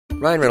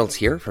Ryan Reynolds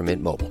here from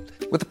Mint Mobile.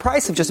 With the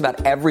price of just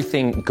about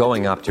everything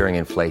going up during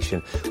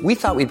inflation, we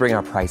thought we'd bring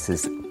our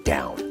prices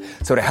down.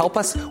 So to help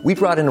us, we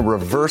brought in a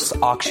reverse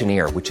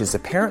auctioneer, which is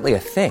apparently a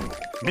thing.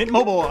 Mint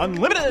Mobile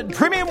Unlimited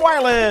Premium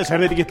Wireless. How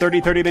to get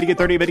 30, 30, bit to get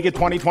 30, bit to get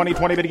 20, 20,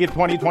 20, bit to get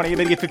 20, 20,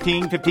 bit to get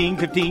 15, 15,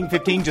 15,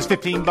 15, just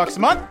 $15 a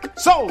month?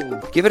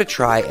 Sold! Give it a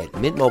try at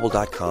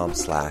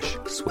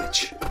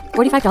mintmobile.com/switch.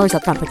 $45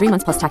 up front for 3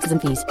 months plus taxes and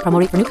fees. Promo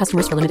rate for new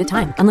customers for limited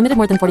time. Unlimited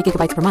more than 40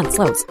 gigabytes per month.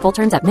 Slows full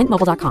terms at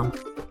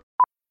mintmobile.com.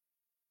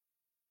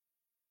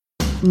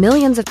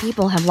 Millions of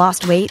people have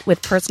lost weight with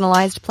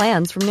personalized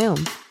plans from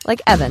Noom.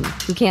 Like Evan,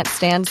 who can't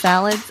stand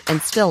salads and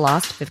still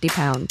lost 50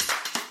 pounds.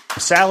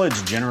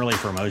 Salads generally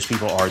for most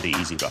people are the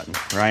easy button,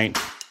 right?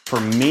 For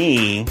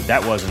me,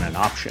 that wasn't an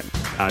option.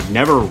 I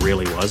never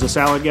really was a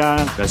salad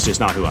guy. That's just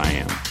not who I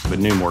am. But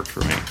Noom worked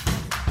for me.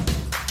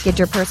 Get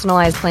your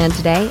personalized plan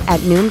today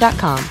at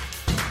Noom.com.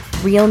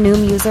 Real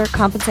Noom user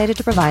compensated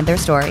to provide their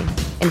story.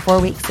 In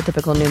 4 weeks, the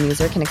typical Noom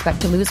user can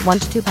expect to lose 1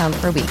 to 2 pounds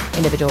per week.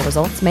 Individual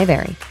results may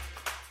vary.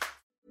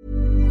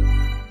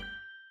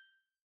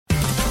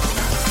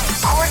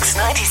 Cork's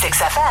 96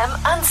 FM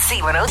and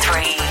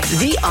C103.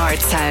 The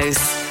Arts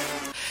House.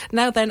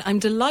 Now then, I'm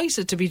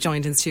delighted to be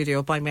joined in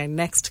studio by my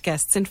next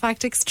guests. In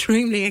fact,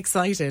 extremely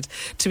excited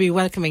to be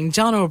welcoming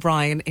John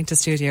O'Brien into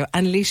studio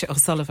and Liosa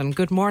O'Sullivan.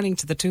 Good morning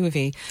to the two of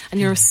you. And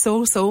you're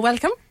so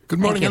welcome. Good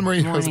morning,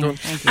 Anne-Marie. How's it going?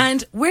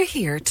 And we're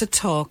here to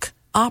talk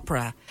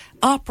opera.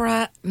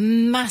 Opera,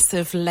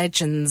 massive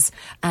legends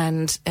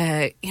and,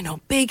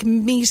 big,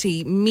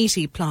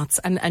 meaty plots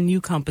and new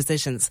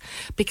compositions.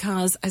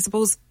 Because I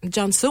suppose,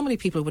 John, so many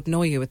people would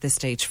know you at this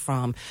stage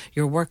from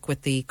your work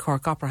with the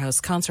Cork Opera House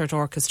Concert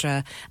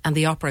Orchestra and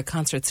the opera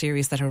concert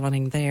series that are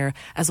running there,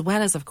 as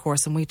well as, of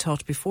course, and we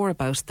talked before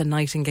about The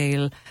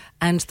Nightingale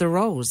and The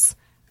Rose.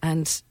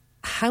 And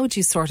how do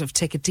you sort of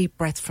take a deep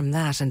breath from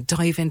that and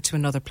dive into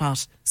another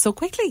plot so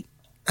quickly?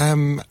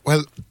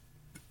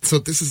 So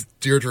this is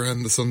Deirdre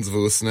and the Sons of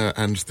Usna,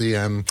 and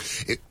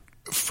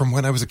from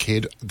when I was a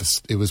kid,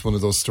 it was one of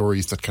those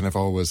stories that kind of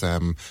always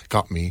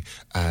got me,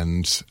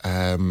 and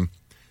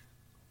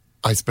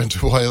I spent a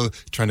while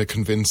trying to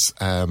convince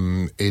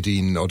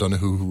Aideen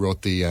O'Donoghue, who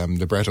wrote the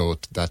libretto,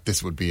 that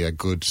this would be a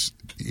good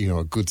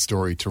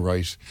story to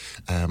write,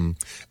 and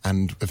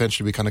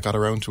eventually we kind of got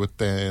around to it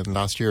then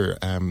last year.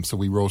 So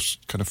we wrote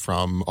kind of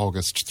from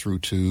August through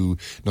to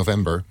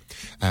November,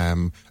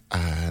 and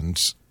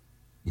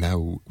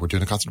now we're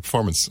doing a concert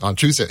performance on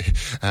Tuesday.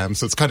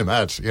 So it's kind of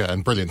mad,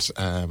 and brilliant.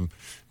 I'm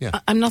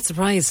not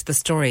surprised the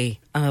story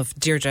of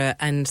Deirdre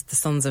and the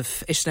Sons of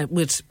Ishna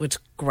would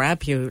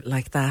grab you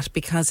like that,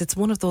 because it's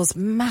one of those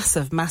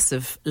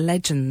massive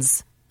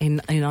legends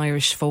in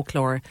Irish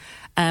folklore.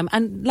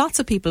 And lots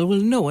of people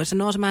will know it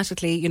and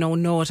automatically,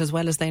 know it as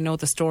well as they know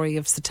the story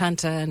of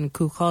Satanta and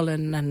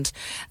Cuchulainn and,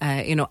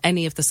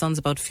 any of the sons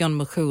about Fionn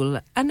McCool.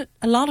 And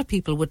a lot of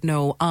people would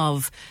know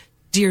of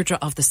Deirdre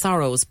of the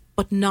Sorrows,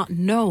 but not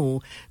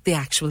know the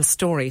actual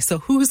story. So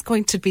who's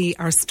going to be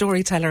our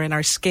storyteller and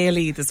our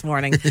scaly this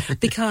morning?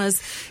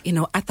 Because,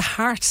 at the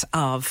heart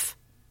of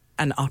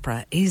an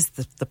opera is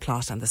the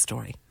plot and the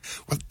story.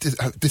 Well,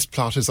 this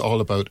plot is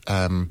all about...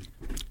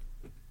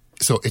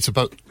 So it's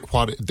about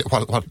what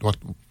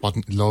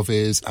love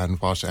is, and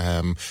what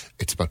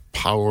it's about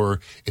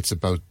power. It's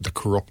about the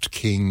corrupt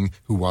king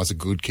who was a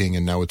good king,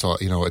 and now it's all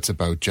it's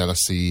about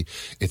jealousy.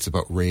 It's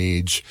about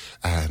rage,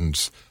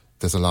 and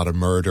there's a lot of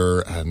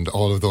murder and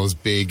all of those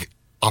big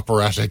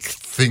operatic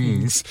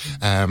things.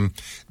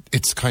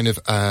 It's kind of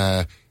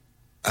an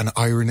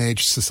Iron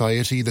Age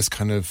society, this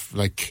kind of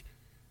like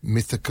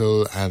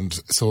mythical,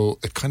 and so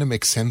it kind of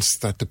makes sense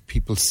that the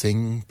people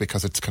sing,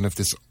 because it's kind of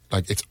this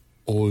like it's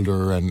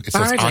older and it's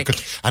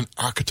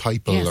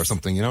archetypal, yes, or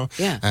something, Yeah.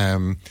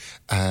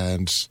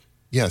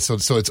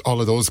 So it's all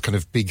of those kind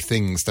of big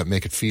things that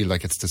make it feel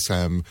like it's this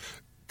kind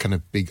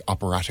of big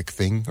operatic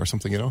thing or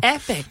something,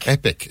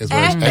 Epic is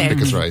right. Epic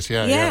is right.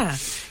 Yeah.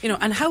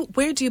 And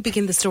where do you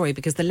begin the story?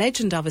 Because the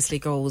legend obviously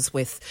goes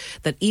with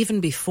that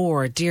even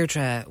before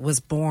Deirdre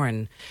was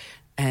born,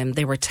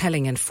 they were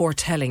telling and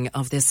foretelling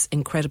of this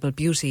incredible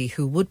beauty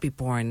who would be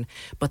born,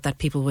 but that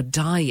people would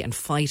die and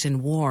fight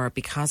in war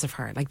because of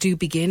her. Like, do you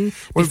begin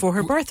before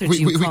her birth, or do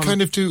you we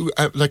kind of do,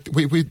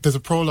 there's a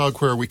prologue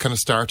where we kind of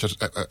start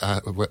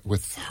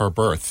with her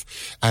birth,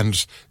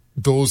 and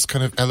those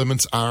kind of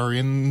elements are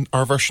in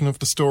our version of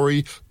the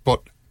story,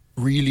 but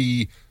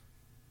really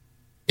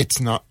it's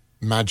not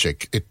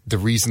magic. The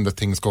reason that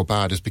things go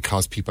bad is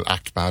because people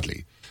act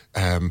badly.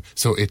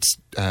 So it's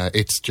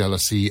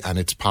jealousy and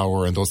it's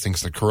power and those things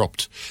that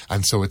corrupt.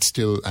 And so it's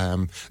still,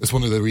 it's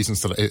one of the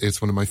reasons that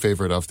it's one of my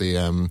favourite of the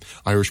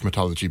Irish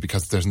mythology,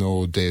 because there's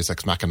no Deus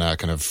Ex Machina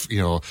kind of,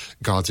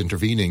 God's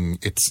intervening.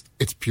 It's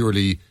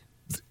purely,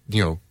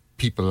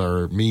 people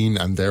are mean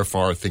and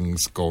therefore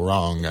things go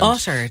wrong. And,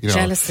 utter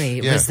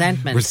jealousy,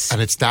 resentment. And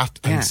it's that,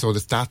 and so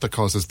it's that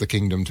causes the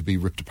kingdom to be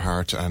ripped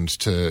apart and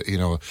to,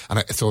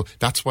 so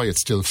that's why it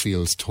still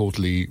feels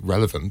totally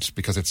relevant,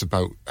 because it's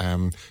about,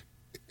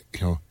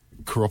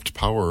 corrupt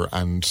power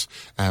and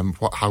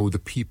how the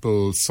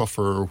people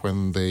suffer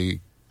when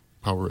they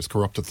power is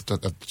corrupt at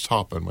the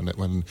top, and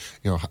when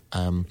you know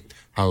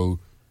how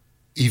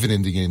even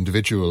in the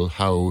individual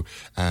how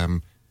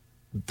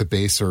the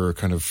baser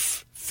kind of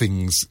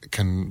things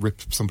can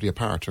rip somebody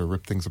apart or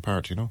rip things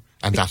apart, you know,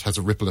 and that has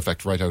a ripple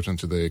effect right out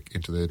into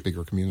the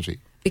bigger community.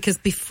 Because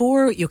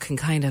before you can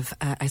kind of,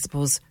 I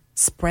suppose,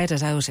 spread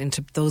it out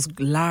into those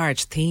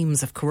large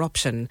themes of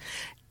corruption,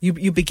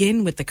 you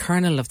begin with the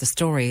kernel of the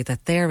story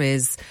that there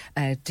is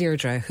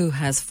Deirdre who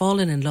has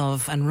fallen in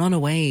love and run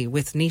away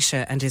with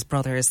Naoise and his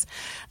brothers,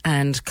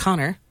 and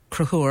Conor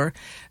Cruthur,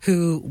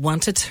 who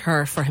wanted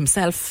her for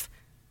himself,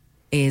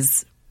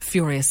 is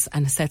furious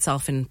and sets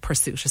off in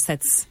pursuit.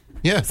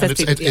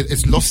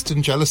 It's lust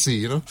and jealousy,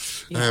 you know.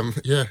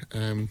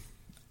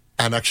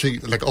 And actually,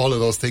 like, all of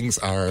those things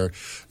are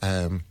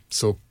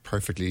so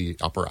perfectly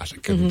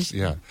operatic, and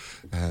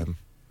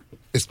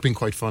it's been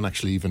quite fun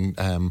actually. Even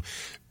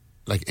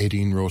like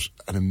Aideen wrote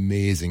an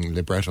amazing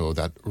libretto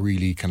that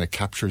really kind of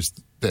captures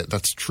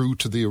that's true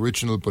to the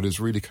original, but is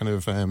really kind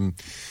of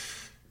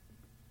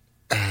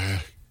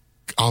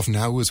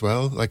now as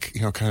well. Like,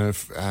 you know, kind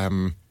of.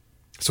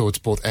 So it's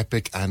both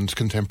epic and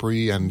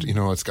contemporary, and, you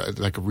know, it's got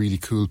like a really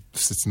cool,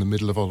 sits in the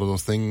middle of all of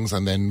those things,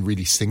 and then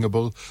really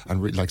singable,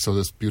 and so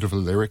there's beautiful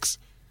lyrics.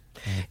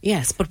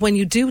 Yes, but when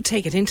you do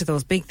take it into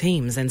those big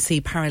themes and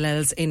see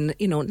parallels in,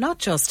 you know, not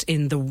just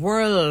in the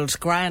world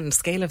grand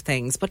scale of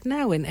things, but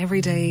now in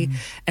everyday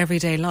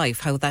life,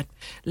 how that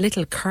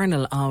little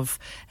kernel of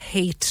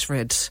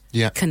hatred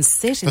can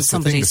sit in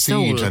somebody's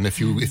soul. Seed, and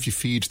if you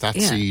feed that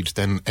seed,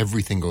 then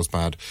everything goes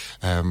bad.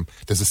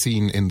 There's a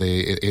scene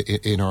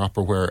in our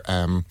opera where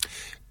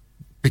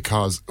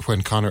because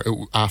when Conor,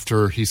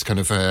 after he's kind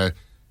of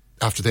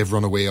after they've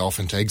run away off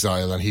into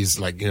exile and he's,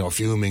 like, you know,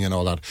 fuming and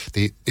all that,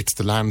 it's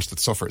the land that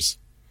suffers.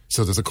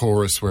 So there's a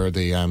chorus where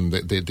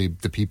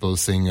the people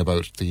sing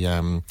about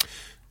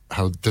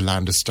how the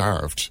land is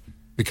starved,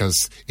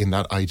 because in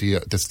that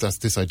idea,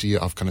 this idea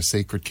of kind of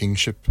sacred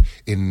kingship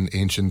in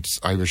ancient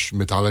Irish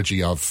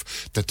mythology,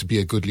 of that to be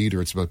a good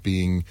leader, it's about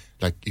being,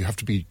 like, you have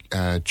to be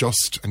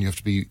just, and you have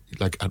to be,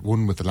 like, at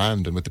one with the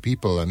land and with the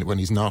people, and when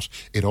he's not,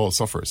 it all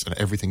suffers and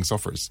everything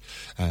suffers.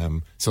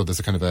 So there's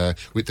a kind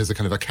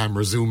of a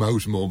camera zoom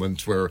out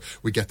moment where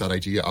we get that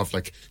idea of,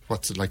 like,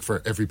 what's it like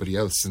for everybody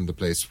else in the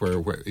place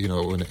where you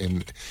know,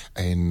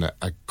 in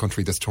a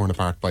country that's torn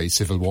apart by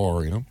civil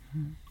war, you know.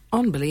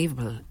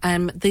 Unbelievable.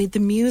 The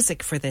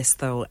music for this,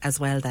 though, as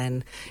well,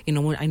 then, you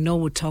know, I know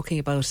we're talking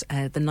about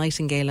the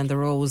Nightingale and the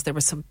Rose. There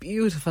were some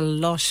beautiful,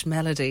 lush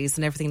melodies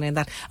and everything like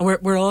that. And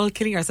we're all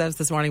killing ourselves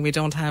this morning. We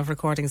don't have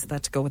recordings of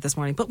that to go with this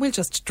morning, but we'll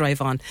just drive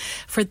on.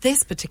 For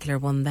this particular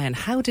one, then,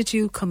 how did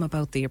you come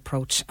about the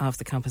approach of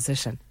the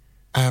composition?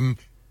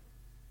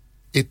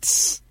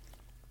 It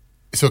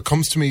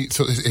comes to me.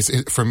 So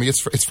for me,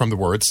 it's from the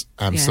words.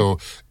 So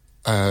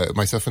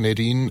myself and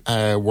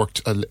Aideen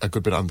worked a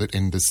good bit on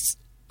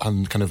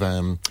kind of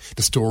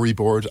the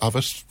storyboard of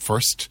it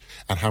first,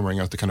 and hammering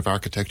out the kind of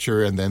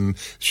architecture, and then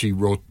she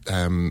wrote,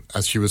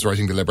 as she was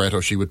writing the libretto,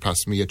 she would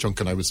pass me a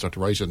chunk and I would start to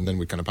write it, and then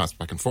we'd kind of pass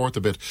back and forth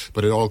a bit,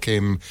 but it all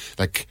came,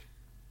 like,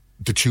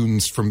 the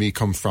tunes from me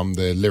come from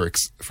the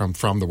lyrics, from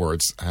the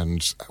words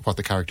and what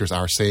the characters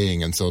are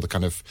saying, and so the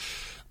kind of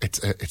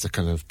it's a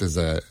kind of, there's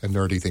a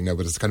nerdy thing now,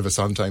 but it's kind of a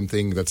Sondheim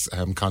thing that's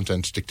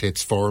content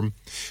dictates form,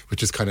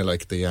 which is kind of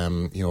like the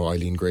you know,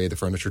 Eileen Gray, the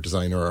furniture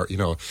designer, or, you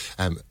know,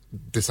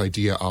 this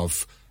idea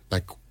of,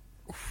 like,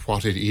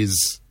 what it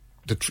is,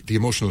 the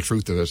emotional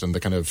truth of it, and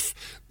the kind of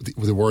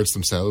the words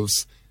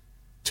themselves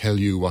tell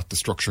you what the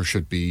structure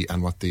should be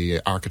and what the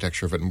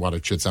architecture of it and what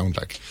it should sound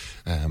like.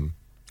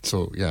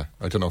 So, yeah,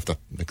 I don't know if that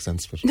makes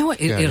sense. But no,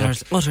 it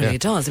utterly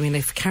does. I mean,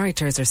 if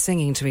characters are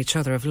singing to each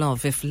other of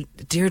love, if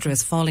Deirdre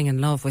is falling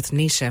in love with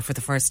Naoise for the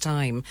first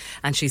time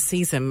and she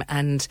sees him,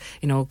 and,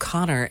 you know,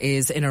 Conor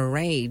is in a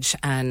rage,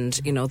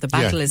 and, you know, the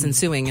battle is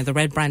ensuing, and the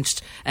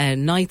red-branched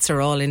knights are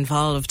all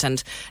involved,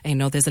 and, you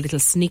know, there's a little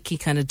sneaky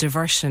kind of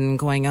diversion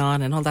going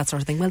on and all that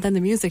sort of thing, well, then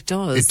the music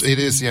does. It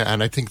is, yeah,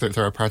 and I think that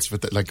there are parts of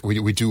it that, like,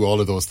 we do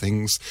all of those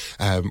things.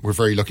 We're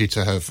very lucky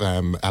to have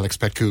Alex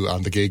Petku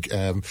on the gig,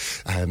 and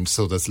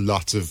so there's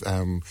lots of,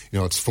 you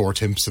know, it's 4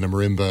 timps and a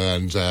marimba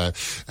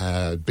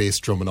and bass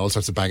drum and all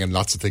sorts of banging,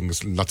 lots of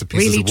things, lots of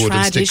pieces really of wood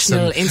and sticks.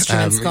 Really traditional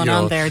instruments going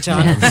on there,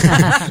 John. and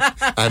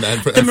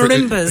the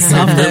marimbas.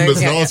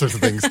 And all sorts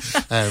of things.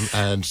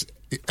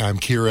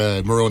 And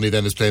Ciara Moroney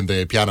then is playing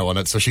the piano on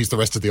it, so she's the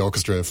rest of the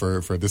orchestra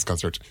for this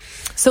concert.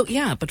 So,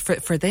 yeah, but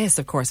for this,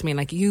 of course, I mean,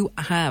 like, you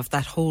have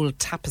that whole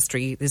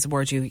tapestry, is a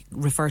word you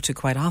refer to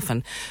quite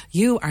often.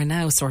 You are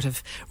now sort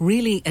of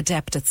really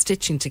adept at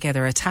stitching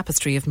together a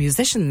tapestry of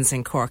musicians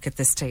in Cork at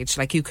this stage.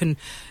 Like, you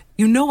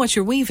know what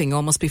you're weaving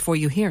almost before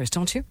you hear it,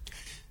 don't you?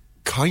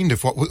 Kind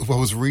of. What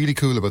was really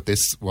cool about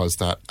this was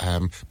that,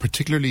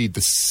 particularly the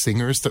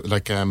singers, that,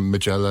 like,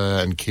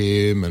 Magella and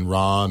Kim and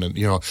Ron, and,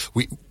 you know,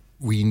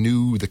 we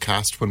knew the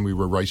cast when we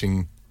were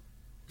writing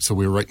So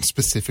we're writing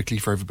specifically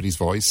for everybody's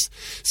voice.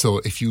 So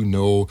if you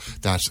know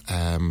that,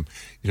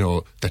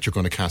 that you're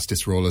going to cast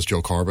this role as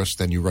Joe Corbett,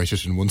 then you write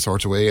it in one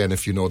sort of way. And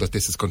if you know that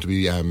this is going to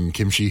be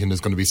Kim Sheehan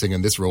is going to be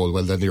singing this role,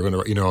 well, then you're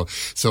going to,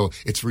 So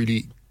it's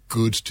really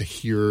good to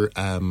hear,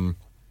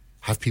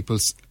 have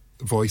people's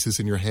voices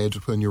in your head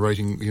when you're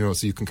writing,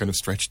 so you can kind of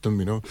stretch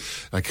them,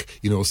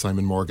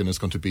 Simon Morgan is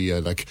going to be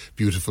a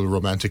beautiful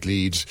romantic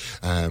lead,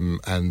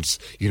 and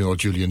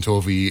Julian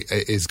Tovey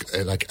is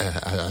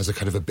as a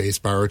kind of a bass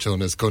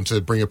baritone is going to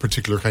bring a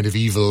particular kind of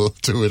evil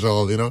to it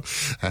all,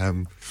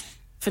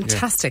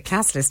 Fantastic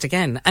cast list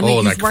again.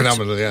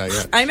 Phenomenal, yeah.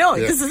 I know,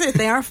 this is it,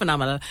 they are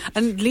phenomenal.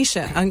 And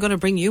Liosa, I'm going to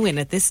bring you in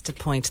at this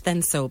point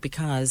then,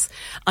 because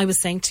I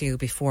was saying to you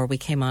before we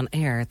came on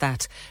air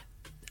that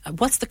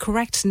what's the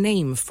correct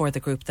name for the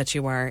group that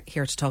you are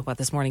here to talk about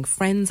this morning?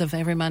 Friends of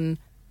Everyman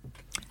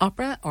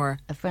Opera, or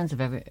Friends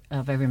of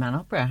Everyman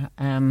Opera?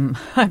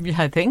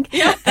 I think.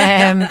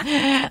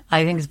 I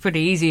think it's pretty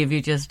easy if you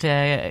just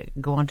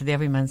go onto the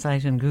Everyman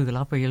site and Google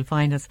Opera, you'll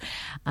find us.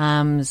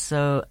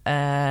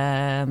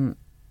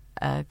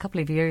 A couple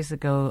of years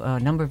ago, a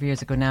number of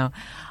years ago now,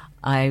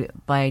 I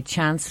by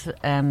chance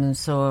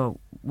saw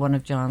one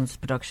of John's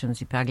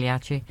productions, I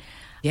Pagliacci.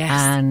 Yes.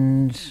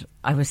 And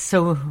I was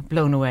so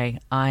blown away.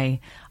 I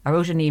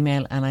wrote an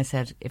email and I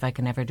said, if I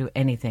can ever do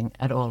anything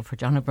at all for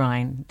John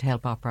O'Brien to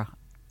help opera,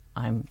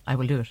 I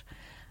will do it.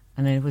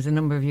 And it was a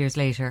number of years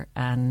later,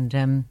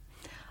 and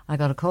I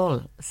got a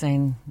call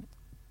saying,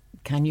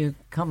 can you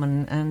come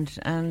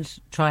and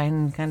try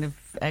and kind of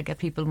get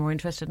people more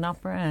interested in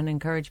opera and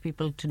encourage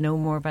people to know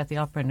more about the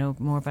opera, know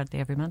more about the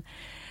Everyman.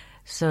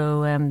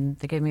 So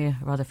they gave me a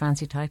rather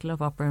fancy title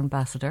of Opera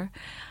Ambassador.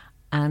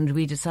 And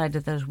we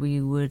decided that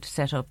we would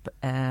set up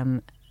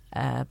a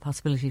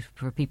possibility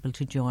for people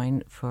to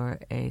join, for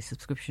a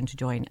subscription to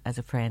join as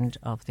a friend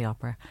of the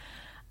opera.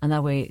 And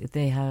that way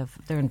they're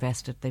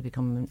invested, they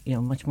become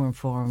much more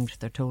informed,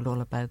 they're told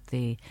all about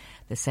the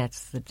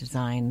sets, the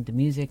design, the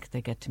music,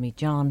 they get to meet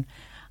John,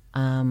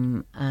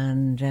 and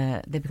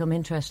they become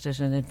interested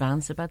in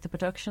advance about the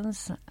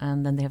productions,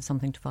 and then they have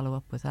something to follow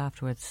up with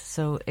afterwards.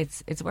 So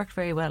it's worked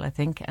very well, I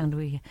think, and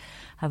we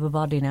have a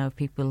body now of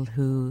people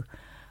who...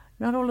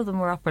 Not all of them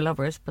were opera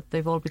lovers, but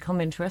they've all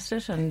become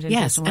interested. And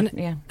yes, and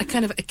a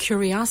kind of a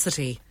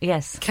curiosity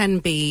can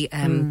be,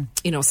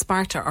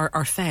 sparked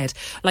or fed.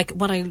 Like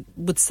what I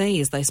would say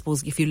is, I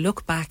suppose, if you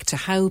look back to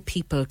how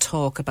people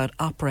talk about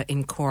opera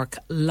in Cork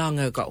long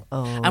ago,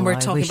 and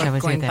we're talking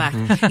about going back,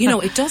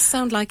 it does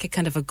sound like a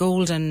kind of a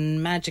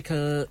golden,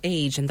 magical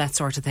age and that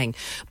sort of thing.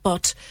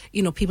 But,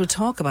 people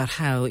talk about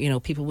how,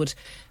 people would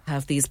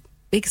have these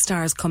big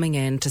stars coming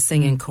in to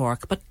sing in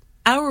Cork, but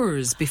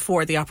hours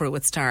before the opera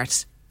would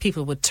start,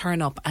 people would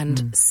turn up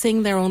and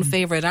sing their own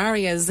favourite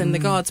arias in the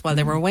gods while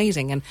they were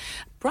waiting, and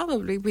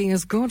probably being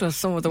as good as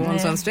some of the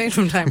ones on stage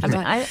from time to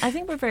time. I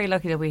think we're very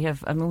lucky that we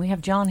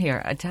have John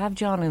here. To have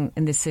John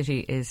in this city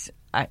is...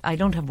 I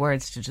don't have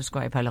words to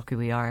describe how lucky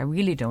we are. I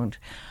really don't.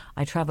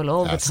 I travel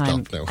all the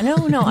time.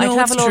 No, I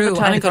travel all the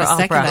time for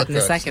opera. In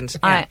a second.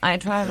 I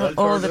travel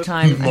all the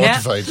time.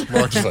 Mortified.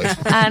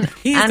 And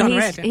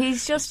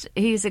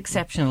he's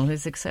exceptional.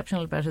 He's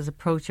exceptional about his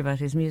approach, about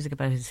his music,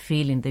 about his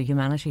feeling. The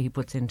humanity he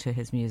puts into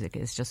his music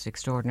is just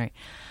extraordinary.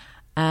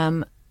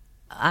 And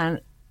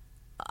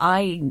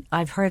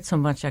I've heard so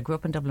much. I grew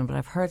up in Dublin, but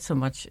I've heard so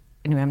much.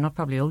 Anyway, I'm not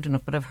probably old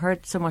enough, but I've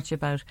heard so much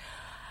about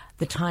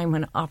the time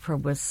when opera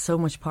was so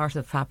much part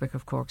of the fabric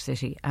of Cork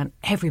City, and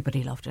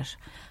everybody loved it,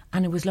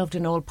 and it was loved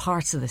in all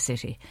parts of the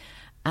city,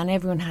 and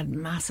everyone had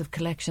massive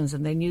collections,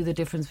 and they knew the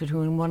difference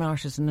between one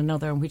artist and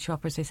another, and which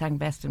operas they sang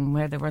best and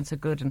where they weren't so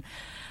good,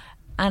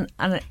 and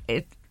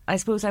I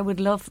suppose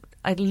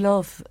I'd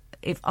love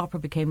if opera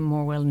became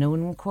more well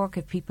known in Cork,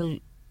 if people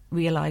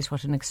realise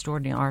what an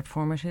extraordinary art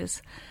form it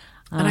is.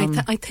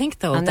 And I think,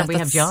 though, and that we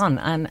have John,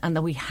 and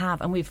that we have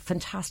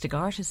fantastic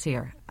artists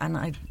here,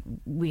 and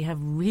we have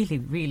really,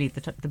 really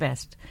the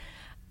best.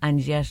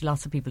 And yet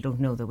lots of people don't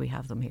know that we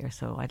have them here,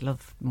 so I'd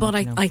love more.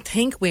 But I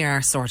think we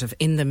are sort of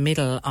in the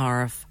middle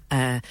of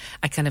a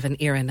kind of an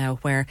era now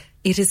where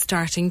it is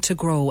starting to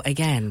grow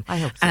again. I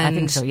hope so. I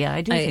think so, yeah,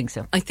 I do think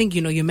so. I think,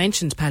 you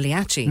mentioned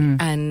Pagliacci,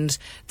 and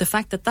the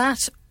fact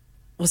that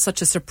was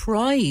such a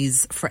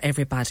surprise for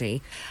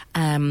everybody.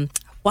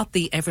 What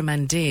the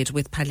Everyman did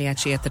with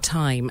Pagliacci at the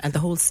time and the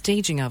whole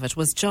staging of it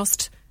was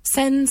just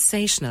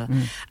sensational.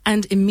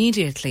 And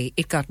immediately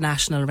it got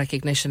national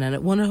recognition and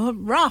it won a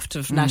raft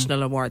of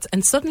national awards.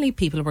 And suddenly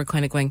people were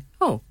kind of going,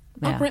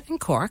 opera in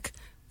Cork,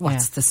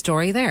 what's the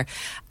story there?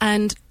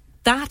 And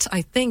that,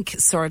 I think,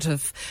 sort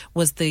of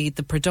was the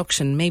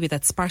production maybe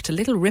that sparked a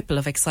little ripple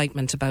of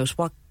excitement about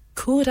what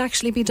could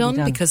actually be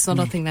done, because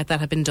nothing like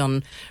that had been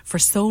done for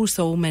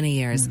so many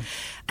years.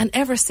 And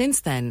ever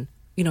since then,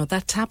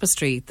 that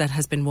tapestry that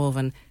has been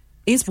woven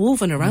is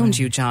woven around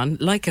you, John,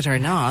 like it or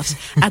not,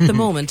 at the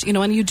moment,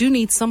 and you do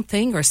need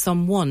something or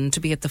someone to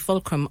be at the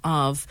fulcrum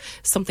of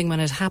something when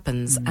it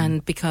happens,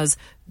 and because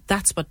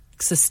that's what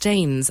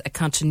sustains a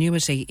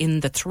continuity in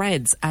the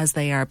threads as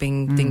they are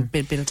being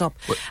built up.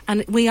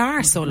 And we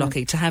are so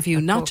lucky to have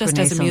you not just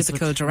as a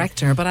musical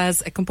director, but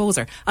as a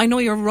composer. I know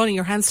you're running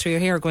your hands through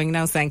your hair going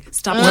now saying,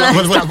 stop.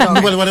 Well,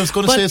 what I was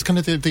going to say is kind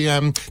of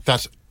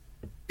that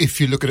if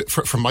you look at it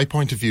from my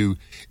point of view,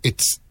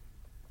 it's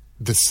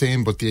the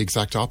same but the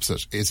exact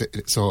opposite.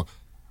 So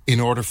in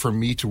order for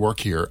me to work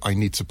here, I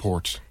need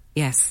support.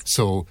 Yes.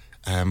 So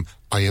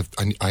I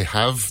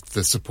have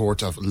the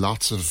support of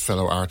lots of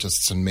fellow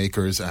artists and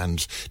makers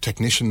and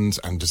technicians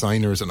and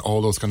designers and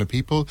all those kind of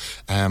people.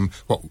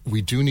 What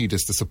we do need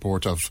is the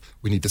support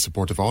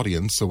of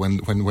audience. So when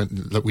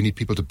we need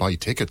people to buy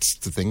tickets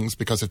to things,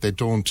 because if they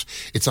don't,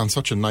 it's on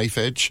such a knife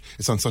edge.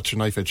 It's on such a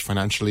knife edge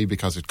financially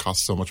because it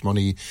costs so much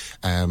money.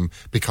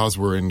 Because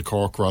we're in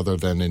Cork rather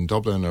than in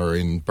Dublin or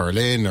in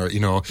Berlin, or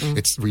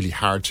it's really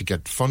hard to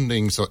get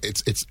funding. So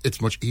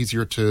it's much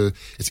easier to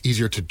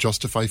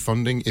justify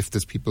funding if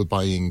there's people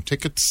buying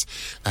tickets.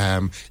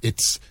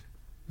 It's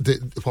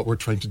what we're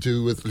trying to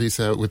do with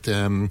Lisa, with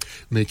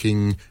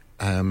making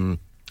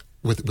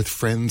with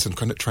friends and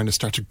kind of trying to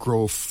start to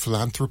grow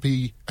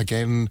philanthropy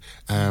again.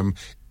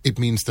 It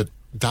means that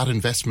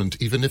investment,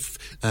 even if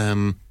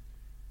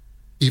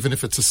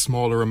it's a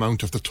smaller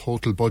amount of the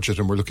total budget,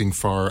 and we're looking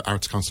for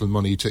Arts Council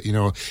money to,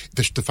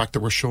 the fact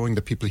that we're showing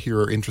that people here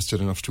are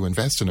interested enough to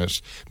invest in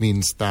it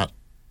means that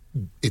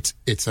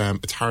it's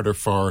harder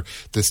for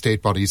the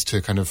state bodies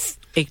to kind of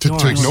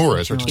ignore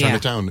it or to turn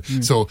it down.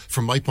 So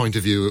from my point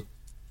of view,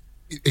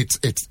 it's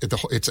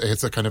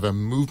a kind of a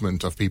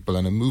movement of people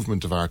and a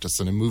movement of artists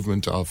and a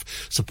movement of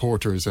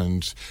supporters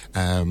and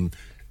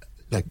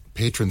like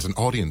patrons and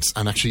audience.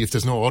 And actually, if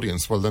there's no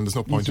audience, well, then there's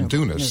no point in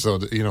doing it. So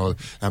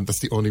that's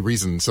the only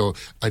reason. So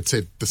I'd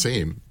say the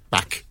same.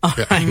 Back. All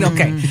right,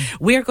 okay.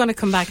 We're going to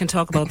come back and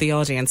talk about the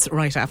audience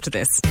right after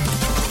this.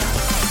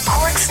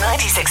 Cork's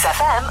 96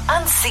 FM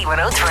and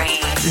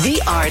C103.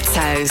 The Arts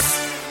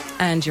House.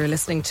 And you're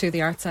listening to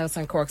the Arts House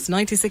on Cork's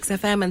 96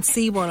 FM and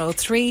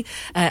C103.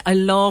 I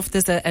love,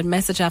 there's a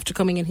message after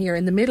coming in here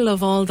in the middle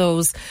of all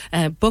those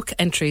book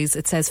entries.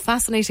 It says,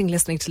 fascinating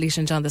listening to Lisa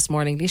and John this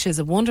morning. Lisa is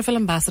a wonderful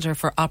ambassador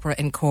for opera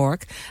in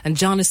Cork, and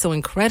John is so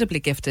incredibly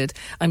gifted.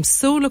 I'm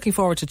so looking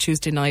forward to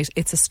Tuesday night.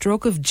 It's a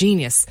stroke of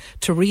genius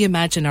to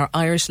reimagine our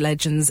Irish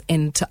legends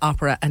into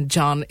opera, and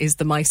John is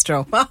the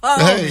maestro.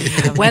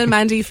 Well,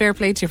 Mandy, fair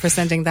play to you for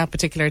sending that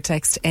particular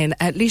text in.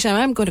 Lisa,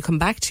 I'm going to come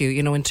back to you,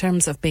 in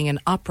terms of being an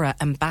opera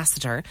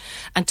ambassador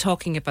and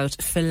talking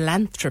about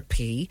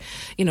philanthropy.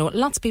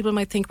 Lots of people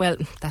might think, well,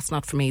 that's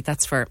not for me,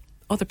 that's for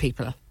other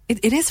people.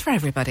 It is for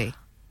everybody.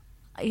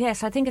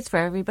 Yes, I think it's for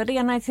everybody,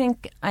 and I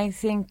think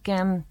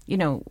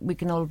we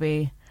can all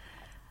be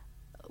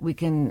we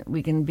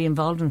can be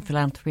involved in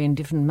philanthropy in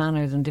different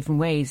manners and different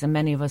ways, and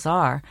many of us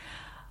are.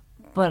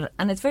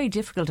 And it's very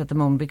difficult at the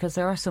moment because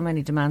there are so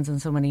many demands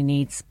and so many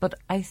needs. But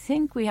I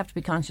think we have to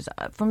be conscious.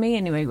 For me,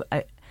 anyway,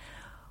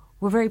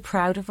 we're very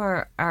proud of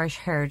our Irish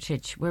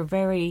heritage. We're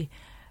very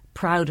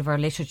proud of our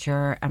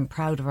literature and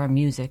proud of our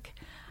music.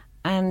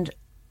 And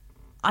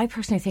I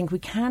personally think we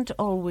can't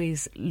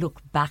always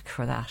look back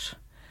for that.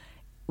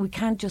 We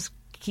can't just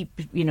keep,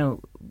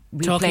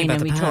 replaying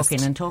and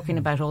retalking and talking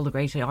about all the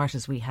great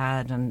artists we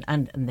had,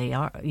 and they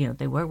are,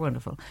 they were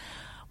wonderful.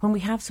 When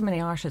we have so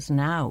many artists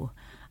now,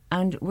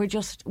 and we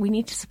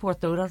need to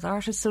support those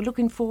artists. So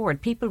looking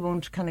forward, people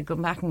won't kind of go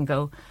back and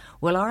go,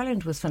 well,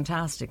 Ireland was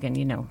fantastic, and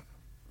the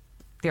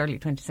early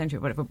 20th century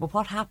or whatever, but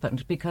what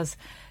happened? Because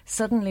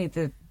suddenly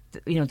they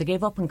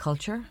gave up on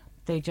culture.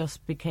 They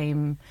just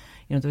became,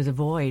 there was a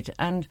void.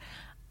 And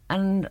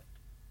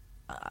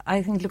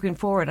I think looking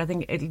forward, I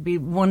think it'll be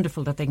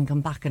wonderful that they can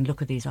come back and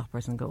look at these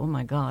operas and go, oh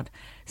my God,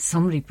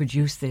 somebody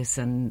produced this,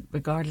 and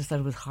regardless that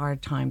it was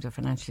hard times or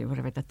financially or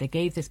whatever, that they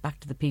gave this back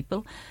to the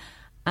people.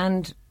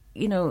 And,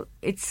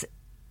 it's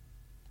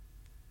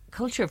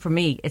culture for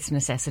me, it's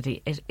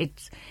necessity.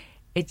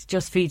 It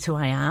just feeds who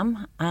I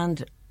am,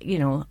 and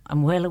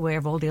I'm well aware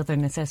of all the other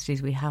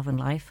necessities we have in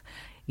life.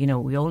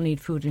 We all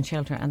need food and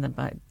shelter, and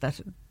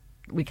that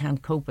we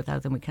can't cope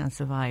without them, we can't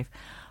survive.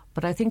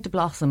 But I think to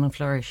blossom and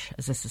flourish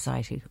as a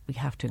society, we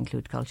have to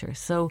include culture.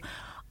 So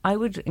I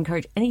would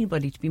encourage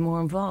anybody to be more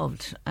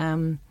involved.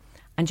 And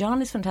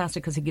John is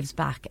fantastic because he gives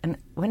back. And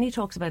when he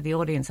talks about the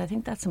audience, I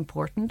think that's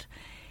important.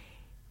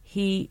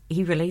 He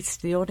relates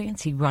to the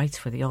audience. He writes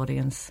for the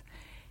audience.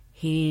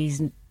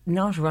 He's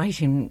not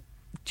writing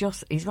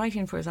he's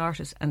writing for his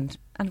artists, and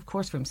of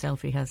course for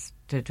himself. He has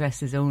to address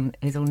his own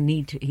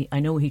need. I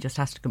know he just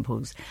has to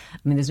compose. I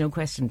mean, there's no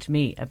question to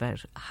me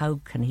about how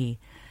can he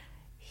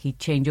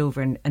change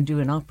over and do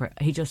an opera.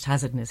 He just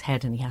has it in his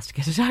head and he has to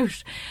get it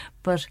out.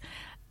 But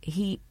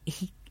he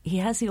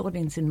has the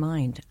audience in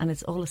mind, and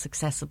it's always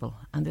accessible,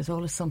 and there's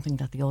always something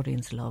that the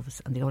audience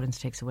loves and the audience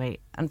takes away.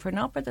 And for an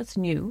opera that's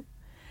new,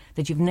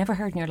 that you've never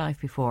heard in your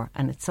life before,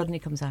 and it suddenly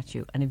comes at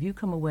you, and if you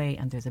come away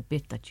and there's a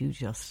bit that you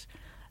just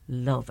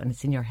love and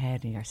it's in your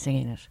head and you're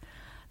singing it,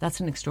 that's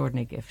an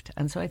extraordinary gift.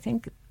 And so I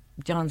think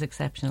John's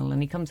exceptional,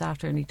 and he comes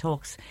after and he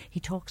talks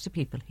to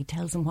people. He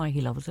tells them why he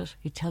loves it.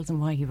 He tells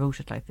them why he wrote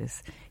it like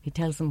this. He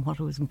tells them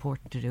what it was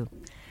important to do.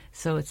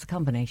 So it's the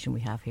combination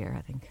we have here,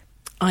 I think.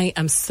 I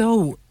am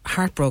so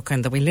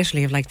heartbroken that we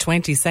literally have like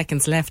 20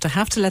 seconds left. I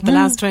have to let the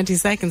last 20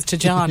 seconds to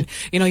John.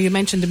 You know, you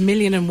mentioned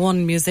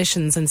 1,000,001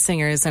 musicians and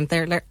singers, and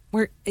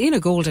we're in a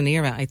golden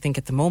era, I think,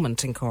 at the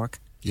moment in Cork.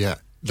 Yeah,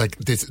 like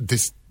this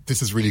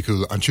is really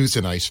cool. On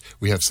Tuesday night,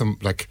 we have some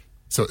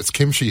so it's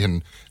Kim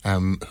Sheehan,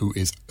 who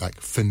is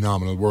like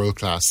phenomenal, world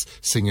class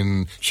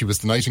singing. She was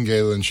the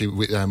Nightingale, and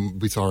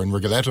we saw her in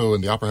Rigoletto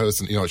in the Opera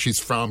House, and she's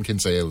from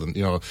Kinsale, and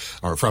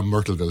or from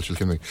Myrtleville. She'll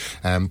kill me.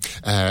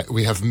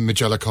 We have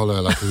Magella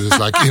Culla, who's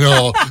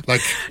hail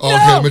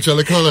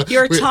Magella Culla.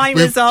 Your time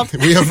is up.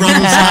 We have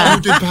Ronald Sam,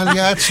 who did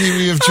Pagliacci.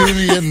 We have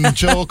Julian,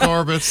 Joe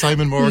Corbett,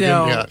 Simon Morgan.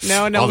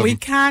 No, we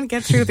can't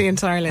get through the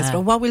entire list.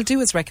 But what we'll do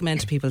is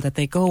recommend to people that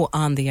they go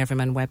on the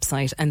Everyman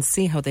website and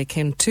see how they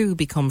can too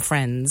become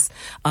friends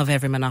of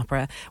Everyman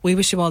Opera. We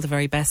wish you all the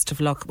very best of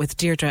luck with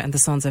Deirdre and the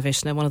Sons of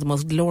Ishna, one of the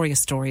most glorious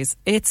stories.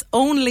 It's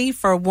only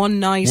for one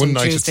night on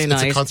Tuesday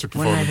night. It's a concert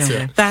performance,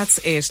 yeah. That's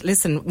it.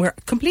 Listen, we're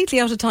completely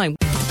out of time.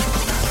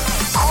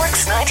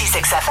 Cork's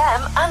 96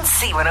 FM and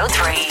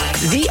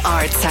C103. The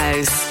Arts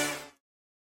House.